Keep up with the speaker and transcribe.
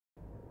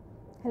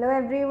Hello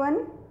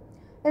everyone.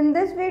 In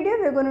this video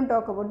we are going to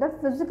talk about the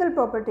physical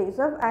properties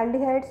of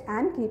aldehydes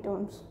and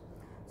ketones.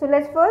 So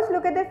let's first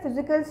look at the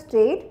physical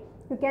state.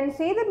 You can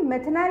see that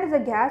methanol is a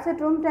gas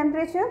at room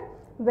temperature,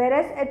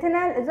 whereas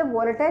ethanol is a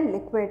volatile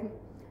liquid.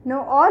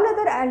 Now all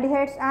other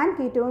aldehydes and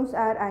ketones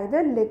are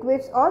either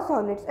liquids or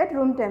solids at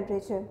room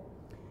temperature.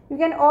 You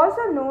can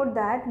also note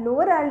that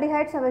lower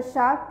aldehydes have a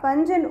sharp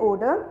pungent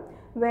odor,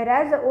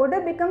 whereas the odor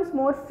becomes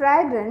more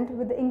fragrant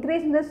with the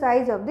increase in the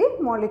size of the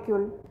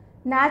molecule.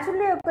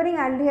 Naturally occurring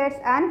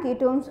aldehydes and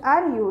ketones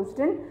are used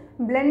in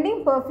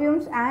blending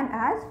perfumes and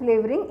as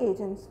flavoring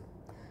agents.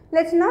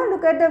 Let's now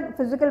look at the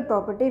physical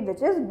property,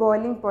 which is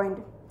boiling point.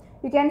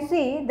 You can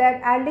see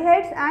that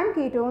aldehydes and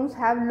ketones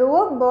have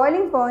lower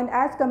boiling point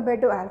as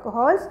compared to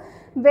alcohols,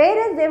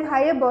 whereas they have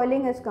higher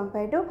boiling as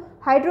compared to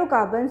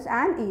hydrocarbons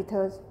and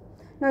ethers.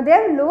 Now they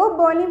have lower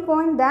boiling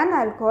point than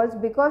alcohols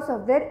because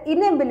of their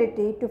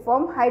inability to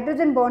form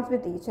hydrogen bonds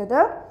with each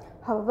other.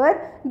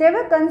 However, they have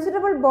a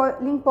considerable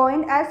boiling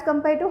point as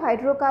compared to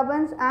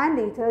hydrocarbons and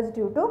ethers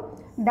due to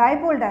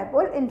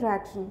dipole-dipole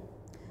interaction.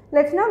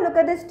 Let's now look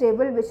at this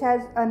table, which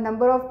has a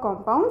number of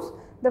compounds.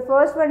 The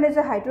first one is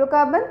a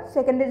hydrocarbon,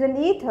 second is an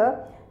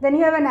ether, then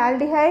you have an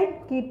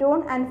aldehyde,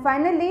 ketone, and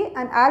finally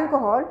an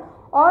alcohol,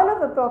 all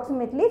of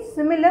approximately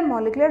similar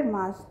molecular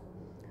mass.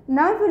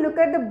 Now if you look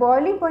at the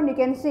boiling point, you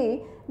can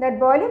see that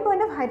boiling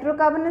point of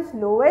hydrocarbon is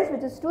lowest,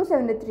 which is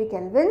 273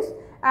 kelvins,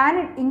 and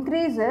it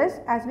increases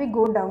as we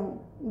go down,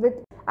 with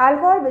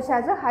alcohol which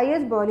has the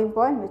highest boiling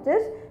point, which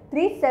is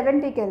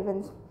 370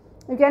 kelvins.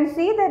 You can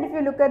see that if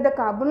you look at the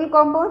carbonyl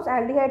compounds,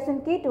 aldehydes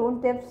and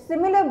ketones, they have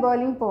similar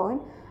boiling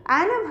point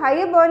and have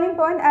higher boiling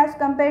point as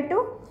compared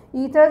to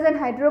ethers and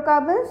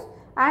hydrocarbons,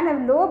 and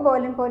have lower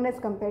boiling point as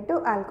compared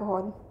to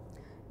alcohol.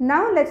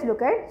 Now let's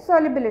look at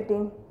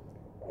solubility.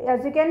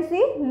 As you can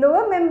see,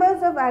 lower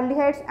members of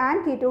aldehydes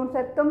and ketones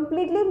are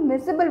completely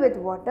miscible with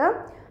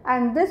water,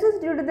 and this is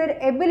due to their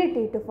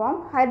ability to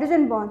form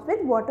hydrogen bonds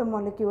with water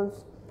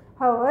molecules.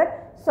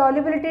 However,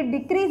 solubility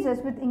decreases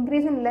with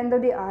increase in length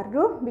of the R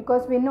group,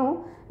 because we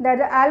know that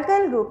the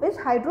alkyl group is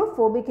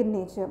hydrophobic in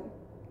nature.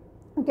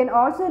 You can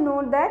also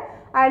note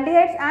that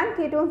aldehydes and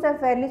ketones are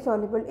fairly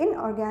soluble in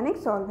organic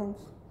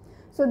solvents.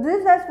 So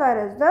this is as far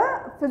as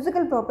the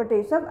physical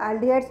properties of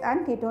aldehydes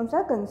and ketones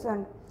are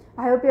concerned.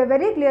 I hope you are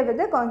very clear with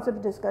the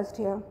concepts discussed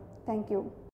here. Thank you.